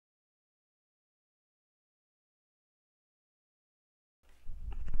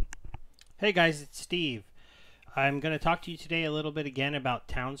Hey guys, it's Steve. I'm going to talk to you today a little bit again about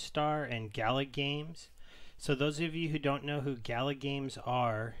Townstar and Gala games. So those of you who don't know who Gala games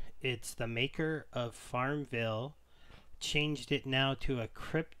are, it's the maker of Farmville, changed it now to a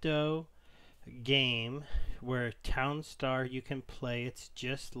crypto game where Townstar you can play. It's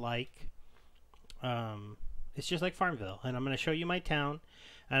just like Farmville, and I'm going to show you my town.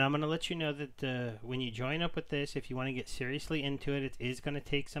 And I'm going to let you know that when you join up with this, if you want to get seriously into it, it is going to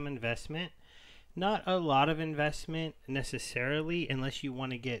take some investment. Not a lot of investment necessarily, unless you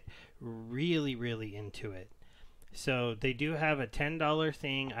want to get really, really into it. So they do have a $10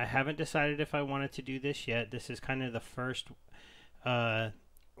 thing. I haven't decided if I wanted to do this yet. This is kind of the first,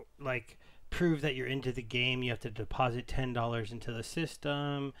 like, prove that you're into the game. You have to deposit $10 into the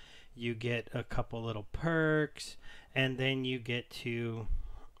system. You get a couple little perks, and then you get to,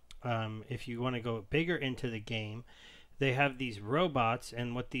 if you want to go bigger into the game, they have these robots,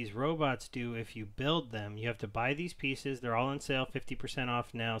 and what these robots do, if you build them, you have to buy these pieces. They're all on sale, 50%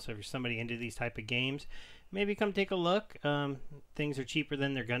 off now. So if you're somebody into these type of games, maybe come take a look. Things are cheaper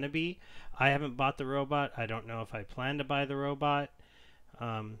than they're going to be. I haven't bought the robot. I don't know if I plan to buy the robot.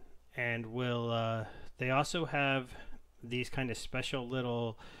 And they also have these kind of special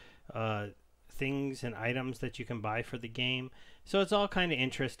little things and items that you can buy for the game. So it's all kind of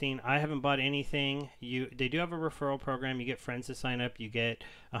interesting. I haven't bought anything. They do have a referral program. You get friends to sign up. You get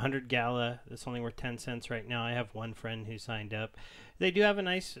 100 Gala. That's only worth 10 cents right now. I have one friend who signed up. They do have a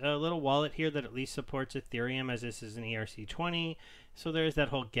nice little wallet here that at least supports Ethereum, as this is an ERC20. So there's that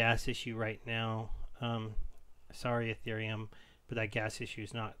whole gas issue right now. Sorry, Ethereum, but that gas issue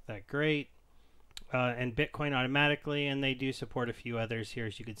is not that great. And Bitcoin automatically, and they do support a few others here,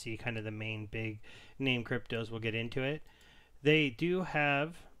 as you can see, kind of the main big name cryptos. We'll get into it. They do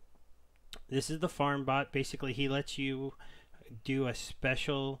have, this is the farm bot. Basically, he lets you do a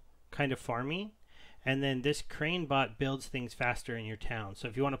special kind of farming, and then this crane bot builds things faster in your town. So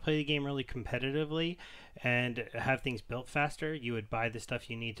if you want to play the game really competitively and have things built faster, you would buy the stuff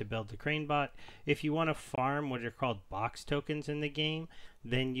you need to build the crane bot. If you want to farm what are called box tokens in the game,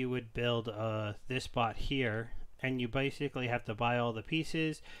 then you would build this bot here, and you basically have to buy all the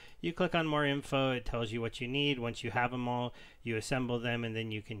pieces. You click on more info, it tells you what you need. Once you have them all, you assemble them, and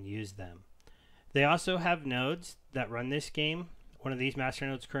then you can use them. They also have nodes that run this game. One of these master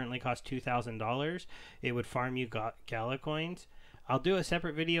nodes currently costs $2,000. It would farm you Gala coins. I'll do a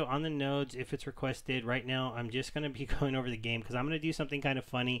separate video on the nodes if it's requested. Right now, I'm just going to be going over the game because I'm going to do something kind of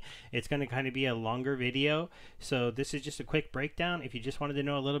funny. It's going to kind of be a longer video. So this is just a quick breakdown. If you just wanted to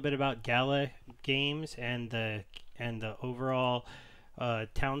know a little bit about Gala games and the overall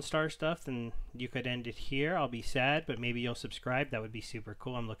Townstar stuff, then you could end it here. I'll be sad, but maybe you'll subscribe. That would be super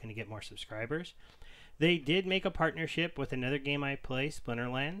cool. I'm looking to get more subscribers. They did make a partnership with another game I play,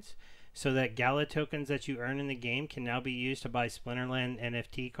 Splinterlands, so that Gala tokens that you earn in the game can now be used to buy Splinterland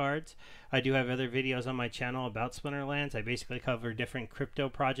NFT cards. I do have other videos on my channel about Splinterlands. I basically cover different crypto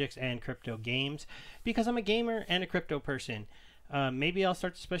projects and crypto games because I'm a gamer and a crypto person. Maybe I'll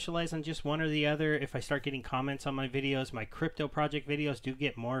start to specialize on just one or the other. If I start getting comments on my videos, my crypto project videos do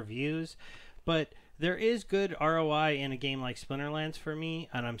get more views, but there is good ROI in a game like Splinterlands for me,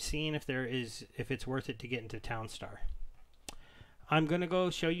 and I'm seeing if it's worth it to get into Townstar. I'm going to go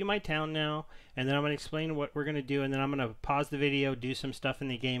show you my town now, and then I'm going to explain what we're going to do, and then I'm going to pause the video, do some stuff in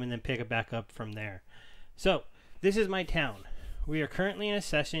the game, and then pick it back up from there. So, this is my town. We are currently in a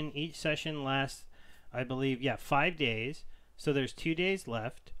session. Each session lasts, I believe, 5 days. So there's 2 days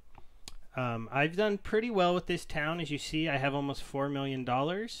left. I've done pretty well with this town. As you see, I have almost $4 million.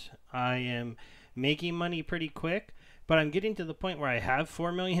 I am making money pretty quick, but I'm getting to the point where I have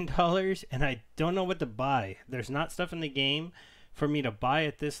 $4 million and I don't know what to buy. There's not stuff in the game for me to buy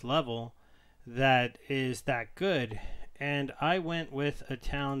at this level that is that good. And I went with a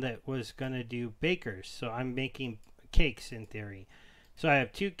town that was going to do bakers. So I'm making cakes in theory. So I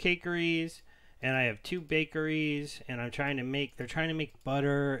have 2 cakeries and I have 2 bakeries, and they're trying to make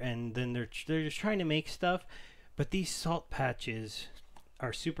butter, and then they're just trying to make stuff. But these salt patches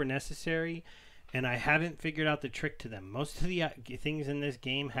are super necessary, and I haven't figured out the trick to them. Most of the things in this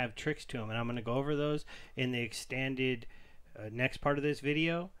game have tricks to them, and I'm going to go over those in the extended next part of this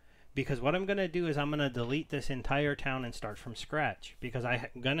video. Because what I'm going to do is I'm going to delete this entire town and start from scratch. Because I'm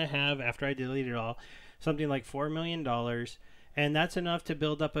going to have, after I delete it all, something like $4 million. And that's enough to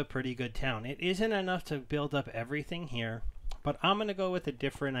build up a pretty good town. It isn't enough to build up everything here, but I'm going to go with a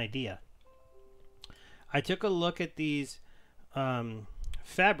different idea. I took a look at these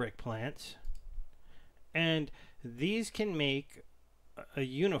fabric plants, and these can make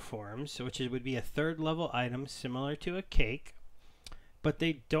uniforms, which would be a 3rd level item similar to a cake. but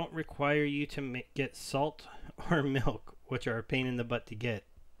they don't require you to get salt or milk, which are a pain in the butt to get.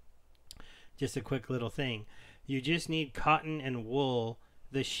 Just a quick little thing. You just need cotton and wool.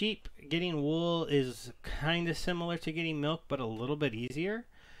 The sheep, getting wool is kind of similar to getting milk, but a little bit easier.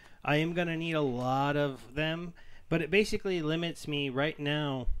 I am going to need a lot of them, but it basically limits me right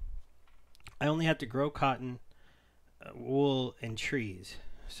now. I only have to grow cotton, wool, and trees.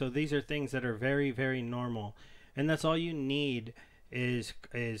 So these are things that are very, very normal. And that's all you need is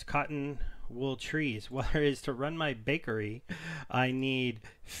cotton, wool, trees. Whereas to run my bakery, I need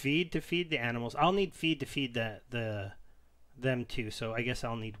feed to feed the animals. I'll need feed to feed them too. So I guess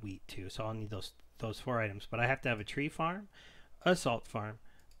I'll need wheat too. So I'll need those 4 items. But I have to have a tree farm, a salt farm,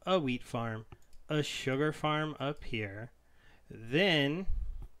 a wheat farm, a sugar farm up here. Then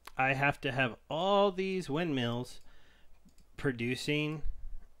I have to have all these windmills producing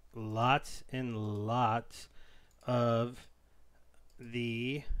lots and lots of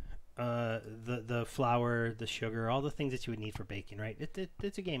the flour, the sugar, all the things that you would need for baking, right?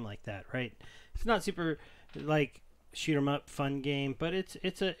 It's a game like that, right? It's not super like shoot 'em up fun game, but it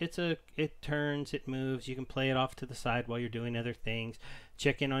turns, it moves. You can play it off to the side while you're doing other things.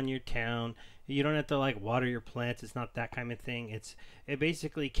 Check in on your town. You don't have to like water your plants. It's not that kind of thing. It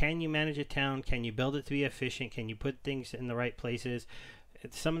basically, can you manage a town? Can you build it to be efficient? Can you put things in the right places?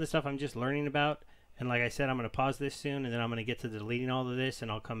 It's some of the stuff I'm just learning about. And like I said, I'm going to pause this soon, and then I'm going to get to deleting all of this,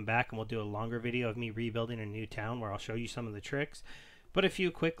 and I'll come back and we'll do a longer video of me rebuilding a new town where I'll show you some of the tricks. But a few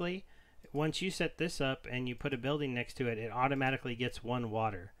quickly, once you set this up and you put a building next to it, it automatically gets 1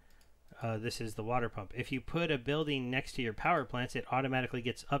 water. This is the water pump. If you put a building next to your power plants, it automatically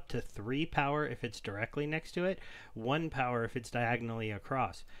gets up to 3 power if it's directly next to it, 1 power if it's diagonally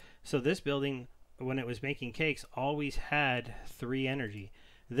across. So this building, when it was making cakes, always had 3 energy.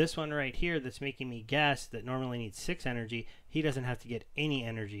 This one right here that's making me gas that normally needs 6 energy, he doesn't have to get any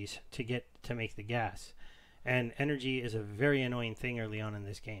energies to make the gas. And energy is a very annoying thing early on in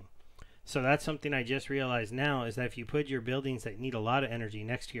this game. So that's something I just realized now, is that if you put your buildings that need a lot of energy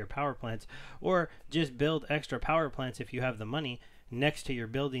next to your power plants, or just build extra power plants if you have the money next to your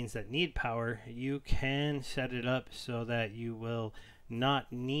buildings that need power, you can set it up so that you will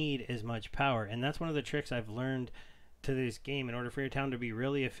not need as much power. And that's one of the tricks I've learned to this game. In order for your town to be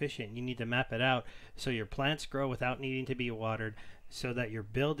really efficient, you need to map it out so your plants grow without needing to be watered, so that your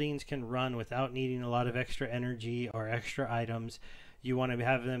buildings can run without needing a lot of extra energy or extra items. You want to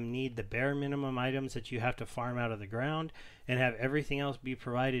have them need the bare minimum items that you have to farm out of the ground, and have everything else be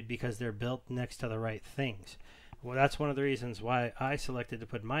provided because they're built next to the right things. Well, that's one of the reasons why I selected to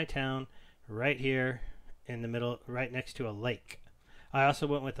put my town right here in the middle, right next to a lake. I also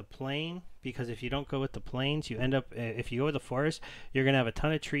went with a plain, because if you don't go with the plains, you end up, if you go with the forest, you're going to have a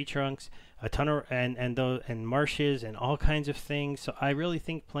ton of tree trunks, a ton of, and marshes and all kinds of things. So I really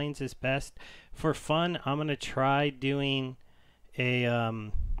think plains is best. For fun, I'm going to try doing a,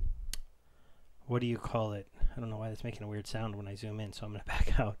 what do you call it? I don't know why that's making a weird sound when I zoom in, so I'm going to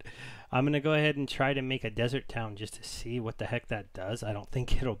back out. I'm going to go ahead and try to make a desert town just to see what the heck that does. I don't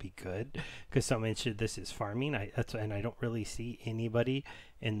think it'll be good, because someone mentioned this is farming. And I don't really see anybody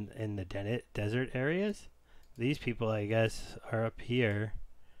in the desert areas. These people, I guess, are up here.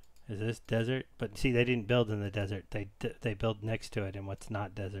 Is this desert? But see, they didn't build in the desert. They build next to it in what's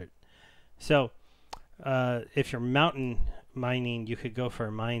not desert. So if you're mountain mining, you could go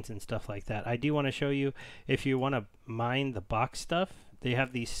for mines and stuff like that. I do want to show you, if you want to mine the box stuff, they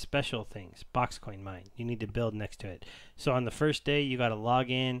have these special things, box coin mine. You need to build next to it. So on the first day, you got to log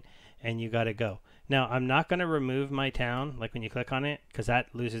in and you got to go. Now, I'm not going to remove my town, like when you click on it, because that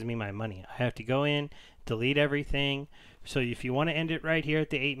loses me my money. I have to go in, delete everything. So if you want to end it right here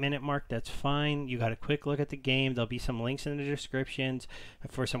at the 8-minute mark, that's fine. You got a quick look at the game. There'll be some links in the descriptions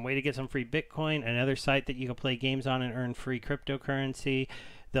for some way to get some free Bitcoin, another site that you can play games on and earn free cryptocurrency.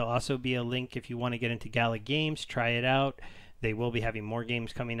 There'll also be a link if you want to get into Gala games, try it out. They will be having more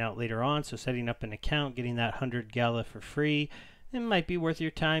games coming out later on, so setting up an account, getting that 100 Gala for free, it might be worth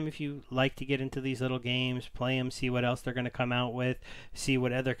your time if you like to get into these little games, play them, see what else they're going to come out with, see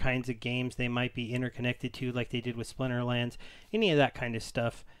what other kinds of games they might be interconnected to, like they did with Splinterlands. Any of that kind of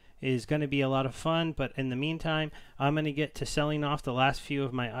stuff is going to be a lot of fun, but in the meantime, I'm going to get to selling off the last few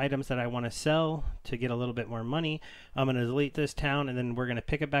of my items that I want to sell to get a little bit more money. I'm going to delete this town, and then we're going to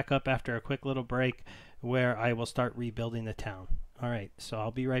pick it back up after a quick little break where I will start rebuilding the town. All right, so I'll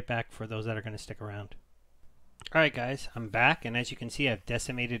be right back for those that are going to stick around. Alright guys, I'm back, and as you can see, I've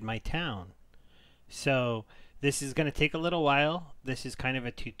decimated my town. So this is going to take a little while. This is kind of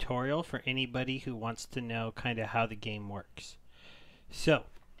a tutorial for anybody who wants to know kind of how the game works. So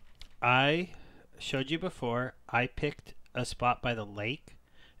I showed you before, I picked a spot by the lake,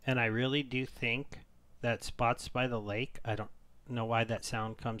 and I really do think that spots by the lake, I don't know why that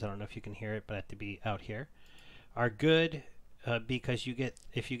sound comes, I don't know if you can hear it, but I have to be out here, are good because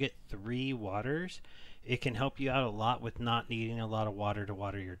if you get 3 waters, it can help you out a lot with not needing a lot of water to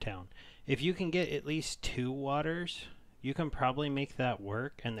water your town. If you can get at least 2 waters, you can probably make that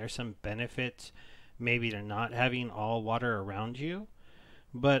work, and there's some benefits maybe to not having all water around you.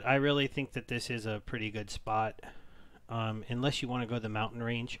 But I really think that this is a pretty good spot, unless you want to go the mountain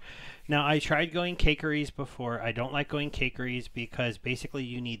range. Now, I tried going cakeries before. I don't like going cakeries because basically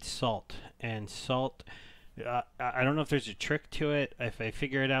you need salt, and salt, I don't know if there's a trick to it. If I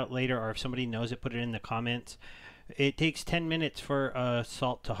figure it out later, or if somebody knows it, put it in the comments. It takes 10 minutes for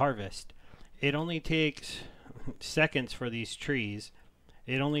salt to harvest. It only takes seconds for these trees.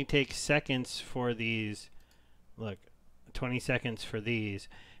 It only takes seconds for these. Look, 20 seconds for these.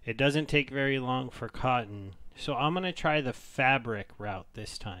 It doesn't take very long for cotton. So I'm going to try the fabric route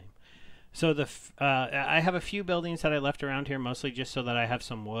this time. So I have a few buildings that I left around here, mostly just so that I have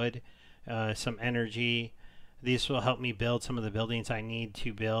some wood, some energy. These will help me build some of the buildings I need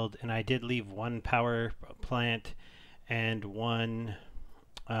to build. And I did leave 1 power plant and 1,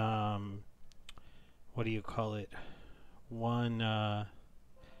 what do you call it? 1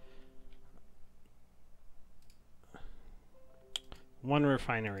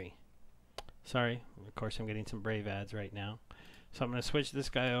 refinery. Sorry, of course I'm getting some Brave ads right now. So I'm going to switch this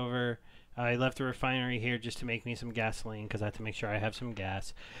guy over. I left the refinery here just to make me some gasoline because I have to make sure I have some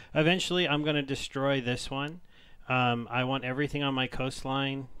gas. Eventually I'm going to destroy this one. I want everything on my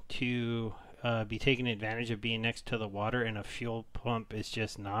coastline to be taking advantage of being next to the water, and a fuel pump is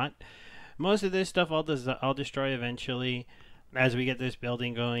just not. Most of this stuff I'll destroy eventually as we get this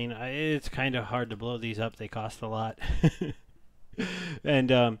building going. It's kind of hard to blow these up. They cost a lot.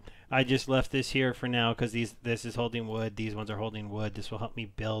 And I just left this here for now because this is holding wood. These ones are holding wood. This will help me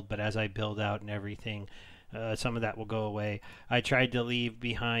build, but as I build out and everything, some of that will go away. I tried to leave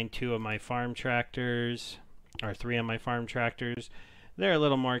behind 2 of my farm tractors, or 3 of my farm tractors. They're a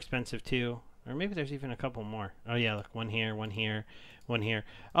little more expensive too, or maybe there's even a couple more. Oh yeah, look, 1 here, 1 here, 1 here.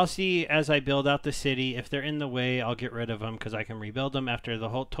 I'll see as I build out the city. If they're in the way, I'll get rid of them because I can rebuild them. After the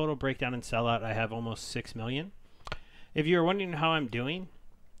whole total breakdown and sellout, I have almost 6 million. If you're wondering how I'm doing,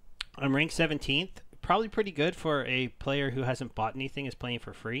 I'm ranked 17th. Probably pretty good for a player who hasn't bought anything, is playing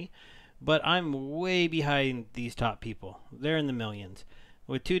for free. But I'm way behind these top people. They're in the millions.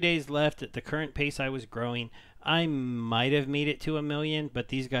 With 2 days left, at the current pace I was growing, I might have made it to 1 million, but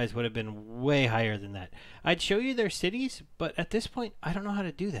these guys would have been way higher than that. I'd show you their cities, but at this point, I don't know how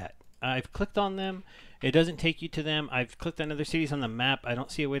to do that. I've clicked on them. It doesn't take you to them. I've clicked on other cities on the map. I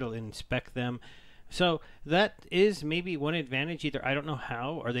don't see a way to inspect them. So that is maybe one advantage. Either I don't know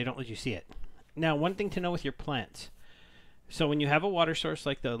how, or they don't let you see it. Now, one thing to know with your plants. So when you have a water source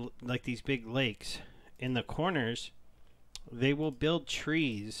like these big lakes, in the corners, they will build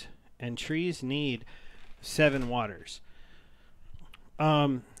trees, and trees need 7 waters.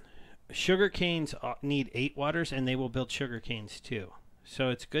 Sugar canes need 8 waters, and they will build sugar canes too. So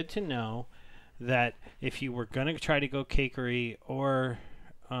it's good to know that if you were going to try to go cakery, or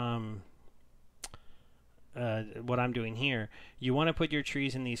what I'm doing here, you want to put your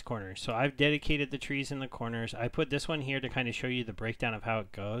trees in these corners. So I've dedicated the trees in the corners. I put this one here to kind of show you the breakdown of how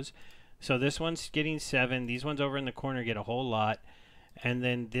it goes. So this one's getting 7. These ones over in the corner get a whole lot. And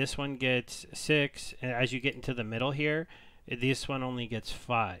then this one gets 6. And as you get into the middle here, this one only gets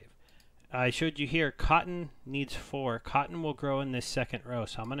 5. I showed you here, cotton needs 4. Cotton will grow in this second row.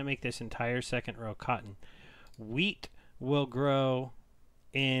 So I'm going to make this entire second row cotton. Wheat will grow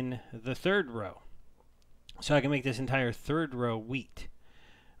in the third row. So I can make this entire third row wheat.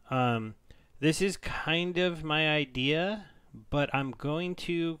 This is kind of my idea, but I'm going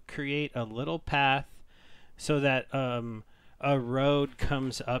to create a little path so that a road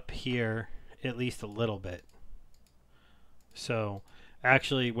comes up here at least a little bit. So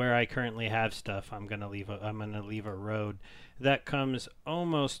actually, where I currently have stuff, I'm gonna leave a road that comes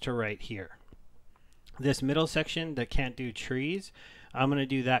almost to right here. This middle section that can't do trees, I'm gonna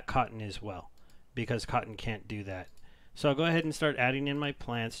do that cotton as well, because cotton can't do that. So I'll go ahead and start adding in my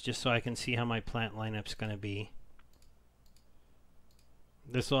plants just so I can see how my plant lineup's going to be.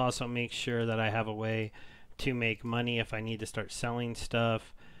 This will also make sure that I have a way to make money if I need to start selling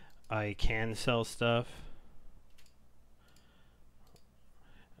stuff. I can sell stuff.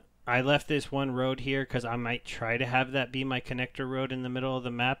 I left this one road here because I might try to have that be my connector road in the middle of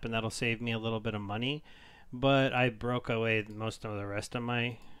the map, and that'll save me a little bit of money. But I broke away most of the rest of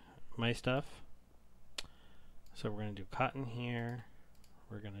my stuff. So we're going to do cotton here.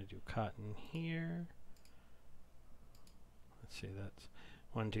 We're going to do cotton here. let's see, that's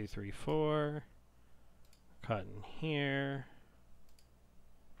 1, 2, 3, 4. Cotton here.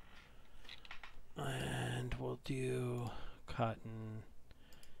 And we'll do cotton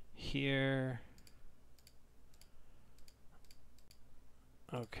here.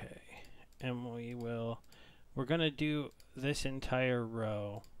 Okay. And we're going to do this entire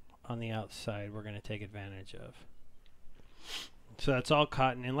row on the outside. We're going to take advantage of. So that's all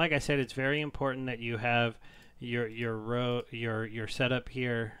cotton. And like I said, it's very important that you have your row, your setup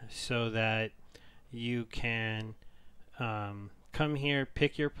here so that you can come here,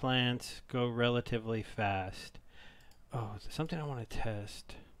 pick your plants, go relatively fast. Oh, something I want to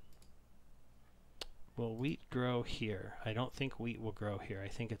test. Will wheat grow here? I don't think wheat will grow here. I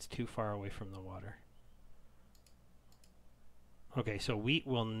think it's too far away from the water. Okay, so wheat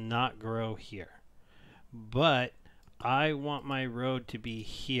will not grow here. But I want my road to be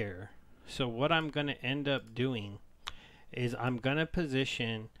here. So what I'm going to end up doing is I'm going to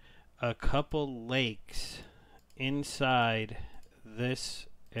position a couple lakes inside this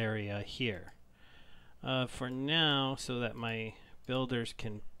area here. For now, so that my builders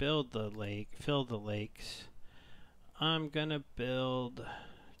can build the lake, fill the lakes, I'm gonna build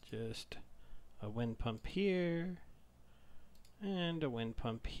just a wind pump here and a wind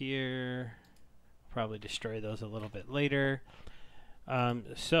pump here. Probably destroy those a little bit later.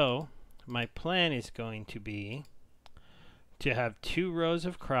 So my plan is going to be to have 2 rows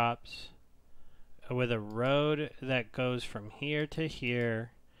of crops with a road that goes from here to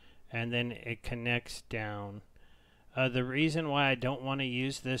here, and then it connects down. The reason why I don't want to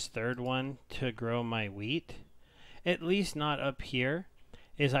use this third one to grow my wheat, at least not up here,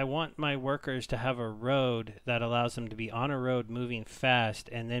 is I want my workers to have a road that allows them to be on a road moving fast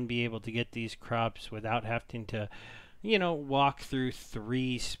and then be able to get these crops without having to, you know, walk through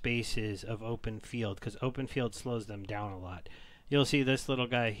 3 spaces of open field, because open field slows them down a lot. You'll see this little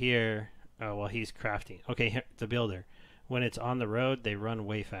guy here. Oh, well, he's crafting. Okay, here, the builder. When it's on the road, they run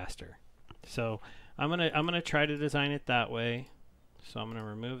way faster. So I'm gonna try to design it that way. So I'm gonna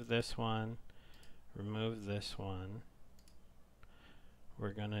remove this one, remove this one.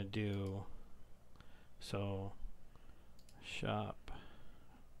 We're gonna do so shop.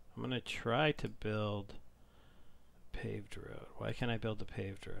 I'm gonna try to build a paved road. Why can't I build a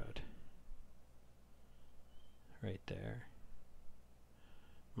paved road? Right there.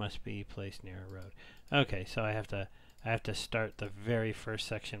 Must be placed near a road. Okay, so I have to start the very first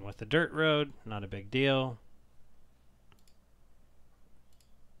section with the dirt road. Not a big deal.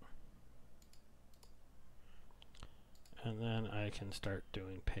 And then I can start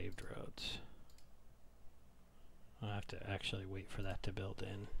doing paved roads. I'll have to actually wait for that to build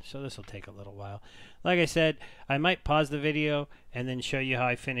in. So this will take a little while. Like I said, I might pause the video and then show you how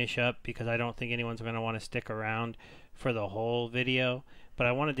I finish up, because I don't think anyone's going to want to stick around for the whole video. But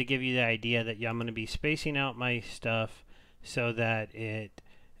I wanted to give you the idea that I'm going to be spacing out my stuff so that it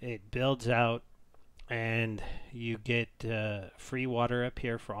builds out and you get free water up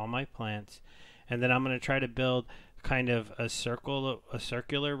here for all my plants. And then I'm going to try to build kind of a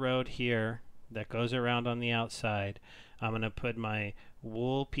circular road here that goes around on the outside. I'm going to put my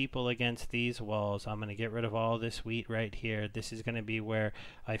wool people against these walls. I'm going to get rid of all this wheat right here. This is going to be where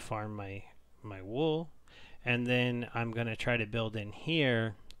I farm my wool. And then I'm going to try to build in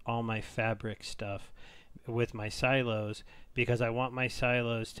here all my fabric stuff with my silos, because I want my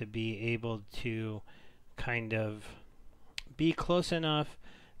silos to be able to kind of be close enough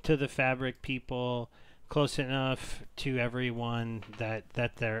to the fabric people, close enough to everyone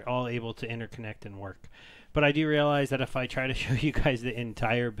that they're all able to interconnect and work. But I do realize that if I try to show you guys the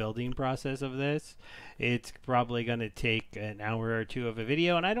entire building process of this, it's probably going to take an hour or 2 of a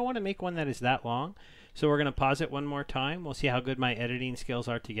video, and I don't want to make one that is that long. So we're going to pause it one more time. We'll see how good my editing skills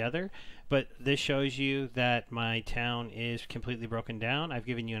are together. But this shows you that my town is completely broken down. I've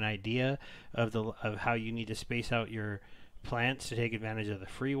given you an idea of how you need to space out your plants to take advantage of the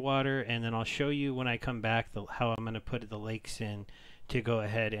free water, and then I'll show you when I come back how I'm going to put the lakes in to go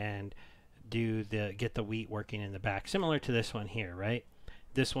ahead and get the wheat working in the back, similar to this one here, right?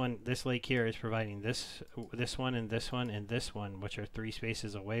 This lake here is providing this one and this one and this one, which are 3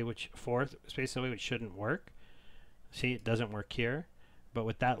 spaces away, 4 spaces away, which shouldn't work. See, it doesn't work here, but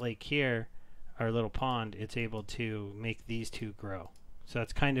with that lake here, our little pond, it's able to make these 2 grow. So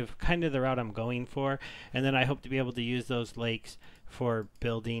that's kind of the route I'm going for, and then I hope to be able to use those lakes for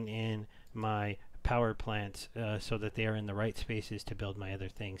building in my power plants so that they are in the right spaces to build my other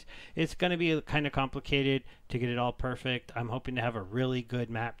things. It's going to be kind of complicated to get it all perfect. I'm hoping to have a really good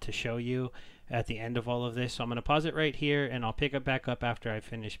map to show you, at the end of all of this. So I'm going to pause it right here, and I'll pick it back up after I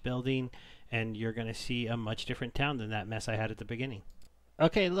finish building, and you're going to see a much different town than that mess I had at the beginning.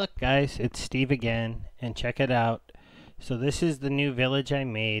 Okay, look guys, it's Steve again, and check it out. So this is the new village I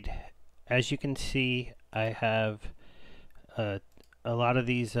made. As you can see, I have a lot of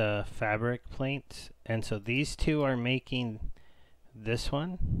these fabric plates, and so these two are making this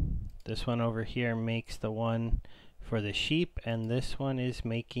one. This one over here makes the one for the sheep, and this one is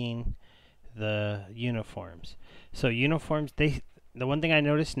making the uniforms. So uniforms, the one thing I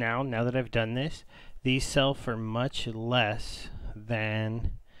notice now that I've done this, these sell for much less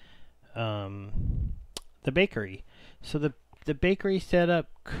than the bakery. So the bakery setup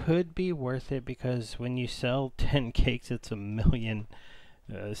could be worth it, because when you sell 10 cakes, it's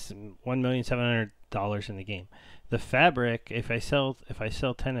 $1,700,000 in the game. The fabric, if I sell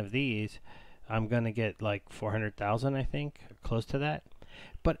 10 of these, I'm gonna get like 400,000, I think, close to that.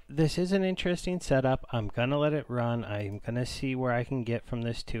 But this is an interesting setup. I'm gonna let it run. I'm gonna see where I can get from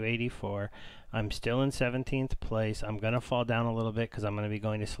this 284. I'm still in 17th place. I'm gonna fall down a little bit because I'm gonna be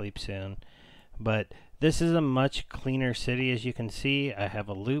going to sleep soon. But this is a much cleaner city. As you can see, I have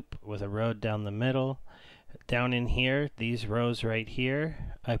a loop with a road down the middle. Down in here, these rows right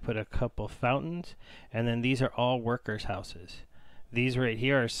here, I put a couple fountains, and then these are all workers' houses. These right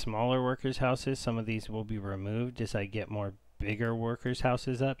here are smaller workers' houses. Some of these will be removed as I get more bigger workers'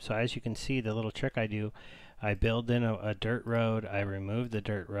 houses up. So as you can see, the little trick I do, I build in a dirt road, I remove the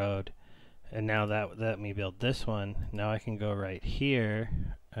dirt road, and now that let me build this one. Now I can go right here,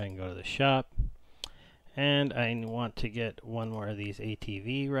 I can go to the shop, and I want to get one more of these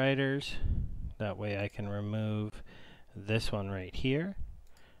ATV riders. That way I can remove this one right here,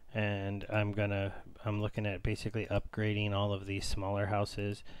 and I'm looking at basically upgrading all of these smaller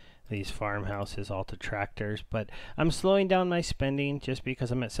houses, these farmhouses, all to tractors. But I'm slowing down my spending just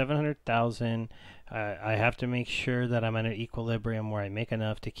because I'm at 700,000. I have to make sure that I'm at an equilibrium where I make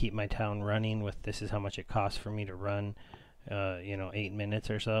enough to keep my town running. With this is how much it costs for me to run, 8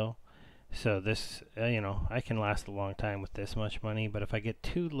 minutes or so. So this, I can last a long time with this much money. But if I get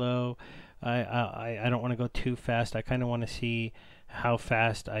too low, I don't want to go too fast. I kind of want to see how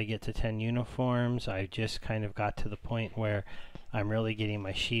fast I get to 10 uniforms. I just kind of got to the point where I'm really getting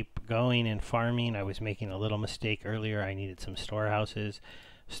my sheep going and farming. I was making a little mistake earlier. I needed some storehouses.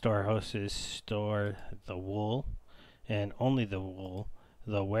 Storehouses store the wool, and only the wool.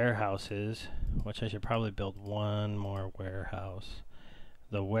 The warehouses, which I should probably build one more warehouse.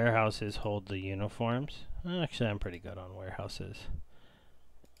 The warehouses hold the uniforms. Actually, I'm pretty good on warehouses.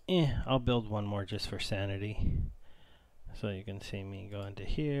 I'll build one more just for sanity. So you can see me go into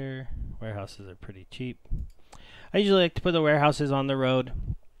here. Warehouses are pretty cheap. I usually like to put the warehouses on the road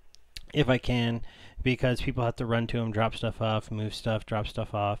if I can, because people have to run to them, drop stuff off, move stuff, drop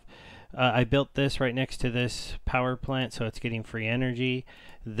stuff off. I built this right next to this power plant, so it's getting free energy.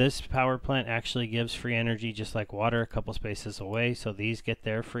 This power plant actually gives free energy just like water a couple spaces away, so these get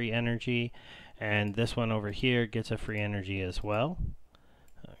their free energy, and this one over here gets a free energy as well.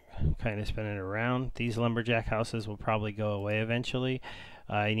 Kind of spin it around. These lumberjack houses will probably go away eventually.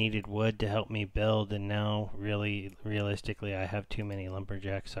 I needed wood to help me build, and now realistically I have too many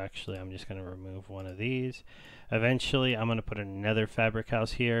lumberjacks, so actually I'm just going to remove one of these. Eventually I'm going to put another fabric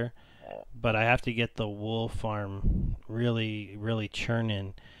house here, but I have to get the wool farm really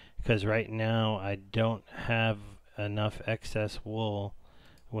churning, because right now I don't have enough excess wool.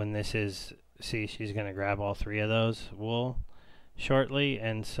 When this is, see, she's going to grab all three of those wool shortly,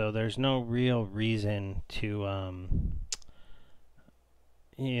 and so there's no real reason to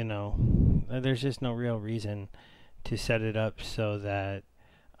there's just no real reason to set it up so that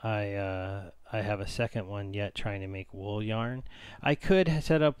I have a second one yet trying to make wool yarn. I could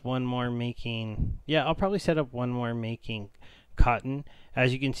set up one more making, I'll probably set up one more making cotton.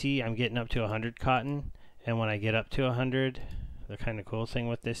 As you can see, I'm getting up to 100 cotton, and when I get up to 100, the kind of cool thing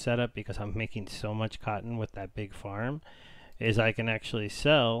with this setup, because I'm making so much cotton with that big farm, is I can actually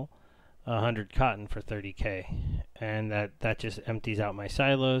sell 100 cotton for 30K, and that just empties out my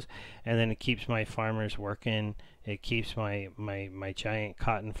silos, and then it keeps my farmers working. It keeps my giant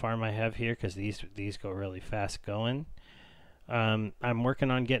cotton farm I have here, because these go really fast going. I'm working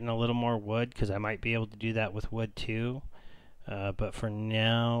on getting a little more wood, because I might be able to do that with wood too. But for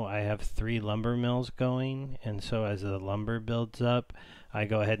now, I have 3 lumber mills going, and so as the lumber builds up, I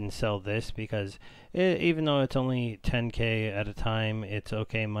go ahead and sell this, because even though it's only 10K at a time, it's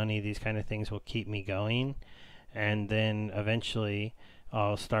okay money. These kind of things will keep me going, and then eventually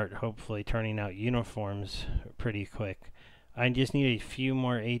I'll start hopefully turning out uniforms pretty quick. I just need a few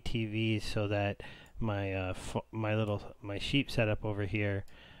more ATVs so that my sheep setup over here,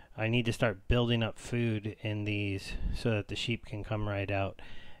 I need to start building up food in these so that the sheep can come right out.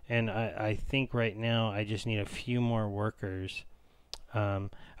 And I think right now I just need a few more workers.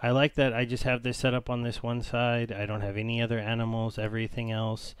 I like that I just have this set up on this one side. I don't have any other animals. Everything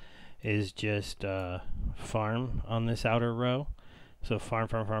else is just farm on this outer row. So farm,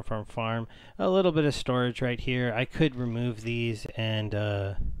 farm, farm, farm, farm. A little bit of storage right here. I could remove these and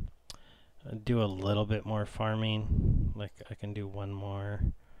do a little bit more farming. Like I can do one more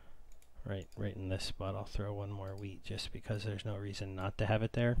right in this spot. I'll throw one more wheat just because there's no reason not to have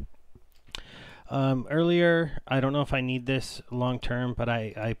it there. Earlier, I don't know if I need this long term, but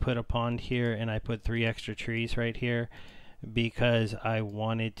I put a pond here and I put 3 extra trees right here because I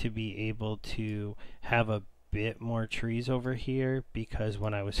wanted to be able to have a bit more trees over here, because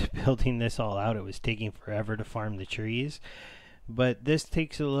when I was building this all out, it was taking forever to farm the trees. But this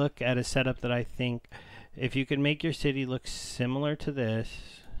takes a look at a setup that I think if you could make your city look similar to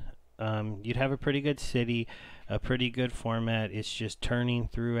this, you'd have a pretty good city, a pretty good format. It's just turning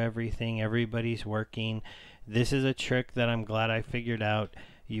through everything. Everybody's working. This is a trick that I'm glad I figured out.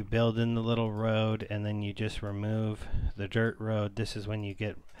 You build in the little road and then you just remove the dirt road. This is when you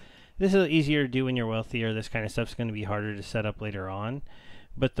get, this is easier to do when you're wealthier. This kind of stuff's going to be harder to set up later on.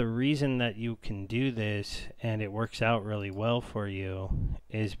 But the reason that you can do this and it works out really well for you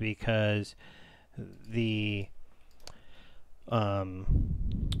is because these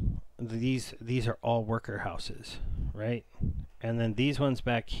are all worker houses, right? And then these ones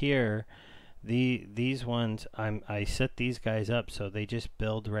back here, these ones I set these guys up so they just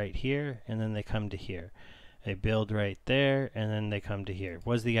build right here and then they come to here. They build right there and then they come to here.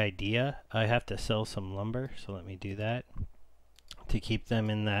 Was the idea. I have to sell some lumber, so let me do that to keep them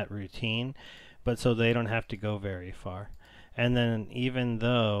in that routine, but so they don't have to go very far. And then even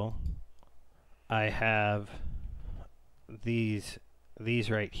though I have these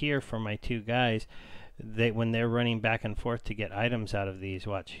right here for my 2 guys, when they're running back and forth to get items out of these,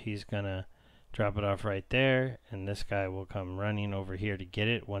 watch, he's gonna drop it off right there and this guy will come running over here to get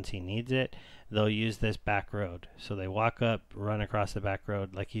it once he needs it. They'll use this back road, so they walk up, run across the back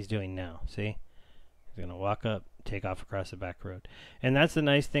road like he's doing now. See, he's gonna walk up, take off across the back road. And that's the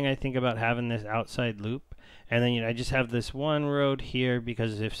nice thing I think about having this outside loop. And then I just have this one road here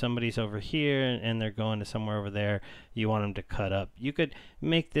because if somebody's over here and they're going to somewhere over there, you want them to cut up. You could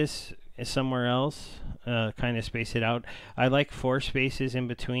make this somewhere else, kind of space it out. I like 4 spaces in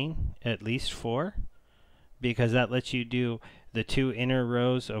between, at least 4, because that lets you do the 2 inner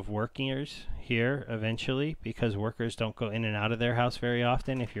rows of workers here eventually, because workers don't go in and out of their house very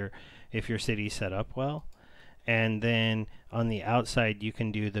often if your city's set up well. And then on the outside you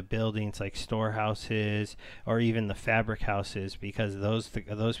can do the buildings like storehouses or even the fabric houses, because those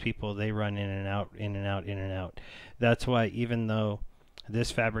people, they run in and out, in and out, in and out. That's why even though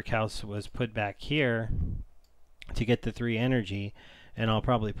this fabric house was put back here to get the 3 energy, and I'll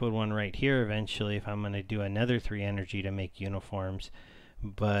probably put one right here eventually if I'm going to do another 3 energy to make uniforms,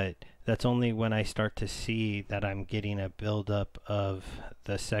 but that's only when I start to see that I'm getting a buildup of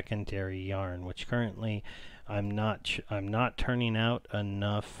the secondary yarn, which currently I'm not turning out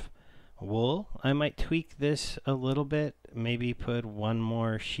enough wool. I might tweak this a little bit, maybe put one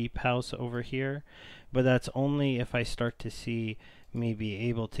more sheep house over here, but that's only if I start to see me be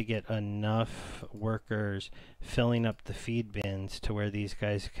able to get enough workers filling up the feed bins to where these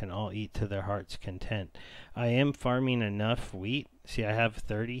guys can all eat to their heart's content. I am farming enough wheat. See, I have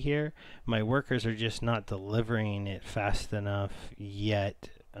 30 here. My workers are just not delivering it fast enough yet,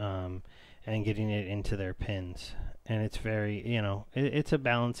 and getting it into their pins. And it's very, it's a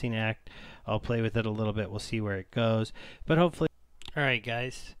balancing act. I'll play with it a little bit. We'll see where it goes. But hopefully... Alright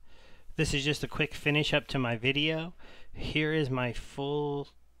guys, this is just a quick finish up to my video. Here is my full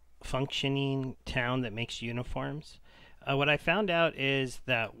functioning town that makes uniforms. What I found out is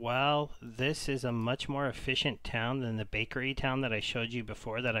that while this is a much more efficient town than the bakery town that I showed you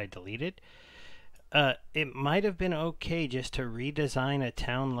before that I deleted, it might have been okay just to redesign a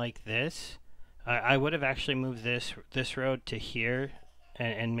town like this. I would have actually moved this road to here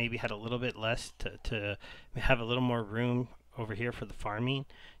and maybe had a little bit less to have a little more room over here for the farming,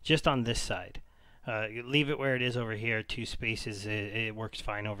 just on this side. Leave it where it is over here, 2 spaces, it works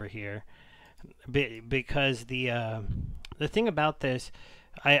fine over here. Because the thing about this,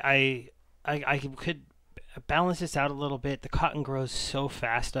 I could balance this out a little bit. The cotton grows so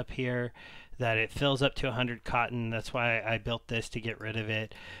fast up here that it fills up to 100 cotton. That's why I built this, to get rid of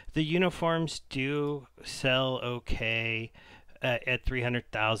it. The uniforms do sell okay at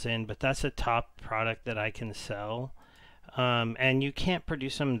 300,000, but that's a top product that I can sell. And you can't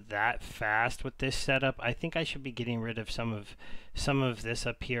produce them that fast with this setup. I think I should be getting rid of some of this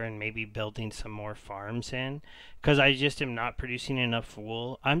up here and maybe building some more farms in, because I just am not producing enough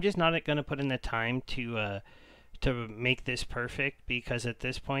wool. I'm just not going to put in the time to make this perfect, because at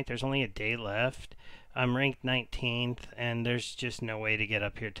this point there's only a day left. I'm ranked 19th, and there's just no way to get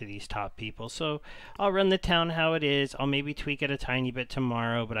up here to these top people. So I'll run the town how it is. I'll maybe tweak it a tiny bit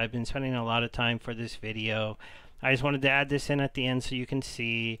tomorrow, but I've been spending a lot of time for this video. I just wanted to add this in at the end so you can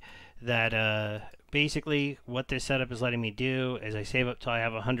see that basically what this setup is letting me do is I save up till I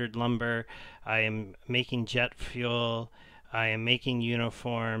have 100 lumber. I am making jet fuel. I am making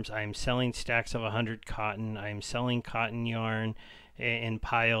uniforms. I am selling stacks of 100 cotton. I am selling cotton yarn in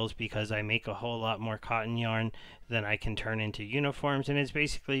piles because I make a whole lot more cotton yarn than I can turn into uniforms, and it's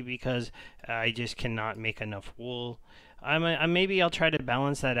basically because I just cannot make enough wool. Maybe I'll try to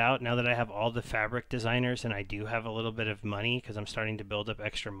balance that out now that I have all the fabric designers and I do have a little bit of money, because I'm starting to build up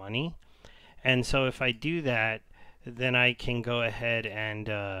extra money. And so if I do that, then I can go ahead and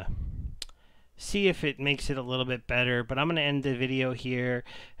see if it makes it a little bit better. But I'm going to end the video here.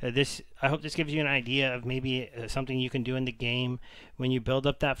 I hope this gives you an idea of maybe something you can do in the game when you build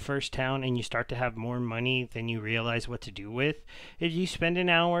up that first town and you start to have more money than you realize what to do with. If you spend an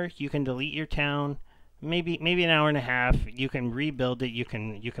hour, you can delete your town. Maybe an hour and a half. You can rebuild it. You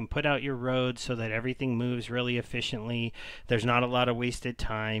can put out your roads so that everything moves really efficiently. There's not a lot of wasted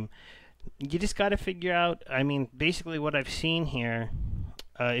time. You just got to figure out, I mean, basically what I've seen here,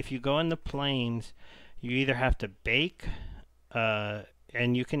 if you go in the plains, you either have to bake, and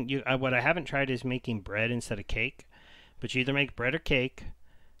what I haven't tried is making bread instead of cake, but you either make bread or cake,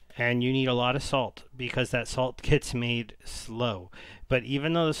 and you need a lot of salt because that salt gets made slow. But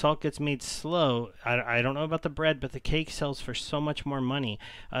even though the salt gets made slow, I don't know about the bread, but the cake sells for so much more money.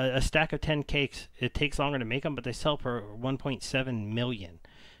 A stack of 10 cakes, it takes longer to make them, but they sell for 1.7 million.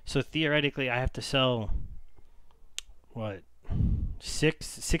 So theoretically, I have to sell, what,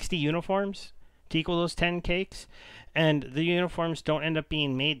 60 uniforms to equal those 10 cakes? And the uniforms don't end up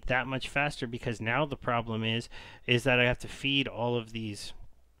being made that much faster, because now the problem is that I have to feed all of these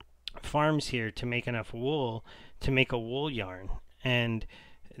farms here to make enough wool to make a wool yarn, and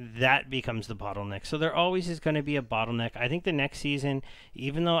that becomes the bottleneck. So there always is going to be a bottleneck. I think the next season,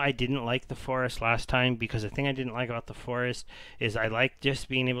 even though I didn't like the forest last time, because the thing I didn't like about the forest is I like just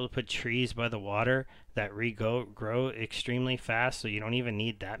being able to put trees by the water that grow extremely fast, so you don't even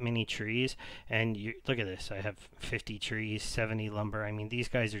need that many trees. And you look at this, I have 50 trees, 70 lumber. I mean, these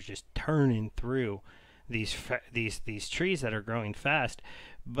guys are just turning through these trees that are growing fast.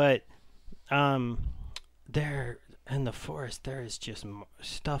 But there in the forest, there is just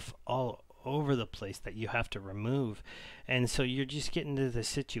stuff all over the place that you have to remove, and so you're just getting to the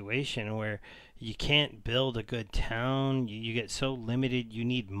situation where you can't build a good town. You get so limited. You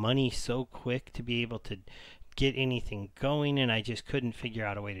need money so quick to be able to get anything going, and I just couldn't figure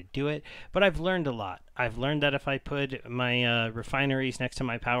out a way to do it. But I've learned a lot. I've learned that if I put my refineries next to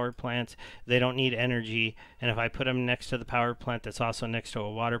my power plants, they don't need energy, and if I put them next to the power plant that's also next to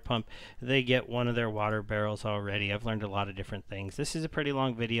a water pump, they get one of their water barrels already. I've learned a lot of different things. This is a pretty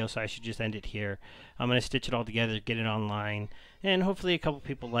long video, so I should just end it here. I'm going to stitch it all together, get it online, and hopefully a couple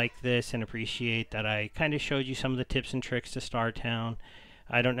people like this and appreciate that I kind of showed you some of the tips and tricks to Star Town.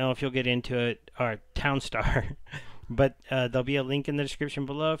 I don't know if you'll get into it, or Town Star, but there'll be a link in the description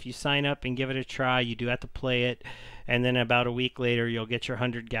below. If you sign up and give it a try, you do have to play it, and then about a week later, you'll get your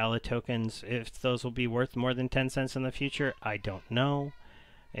 100 Gala tokens. If those will be worth more than 10 cents in the future, I don't know.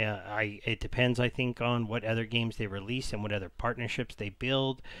 It depends, I think, on what other games they release and what other partnerships they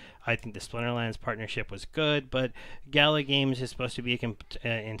build. I think the Splinterlands partnership was good, but Gala Games is supposed to be an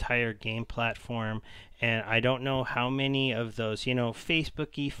entire game platform, and I don't know how many of those,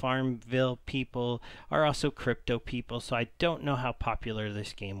 Facebooky Farmville people are also crypto people, so I don't know how popular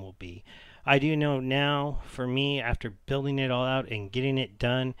this game will be. I do know now, for me, after building it all out and getting it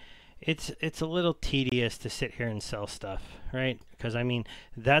done, it's a little tedious to sit here and sell stuff, right? Because I mean,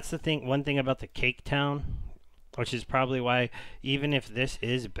 that's the thing. One thing about the Cake Town, which is probably why, even if this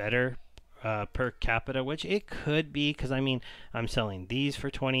is better per capita, which it could be, because I mean, I'm selling these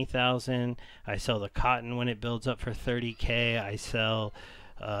for 20,000. I sell the cotton when it builds up for 30K. I sell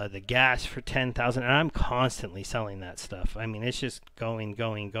the gas for 10,000, and I'm constantly selling that stuff. I mean, it's just going.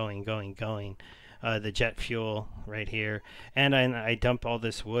 The jet fuel right here, and I dump all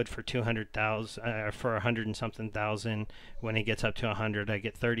this wood for 200,000, for 100 and something thousand. When it gets up to 100, I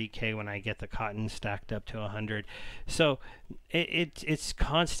get 30K when I get the cotton stacked up to 100. So it's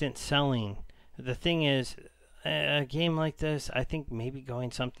constant selling. The thing is, a game like this, I think maybe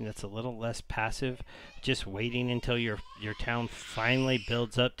going something that's a little less passive, just waiting until your town finally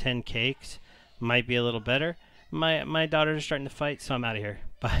builds up 10 cakes might be a little better. My daughters are starting to fight, so I'm out of here.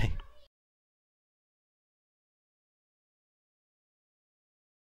 Bye.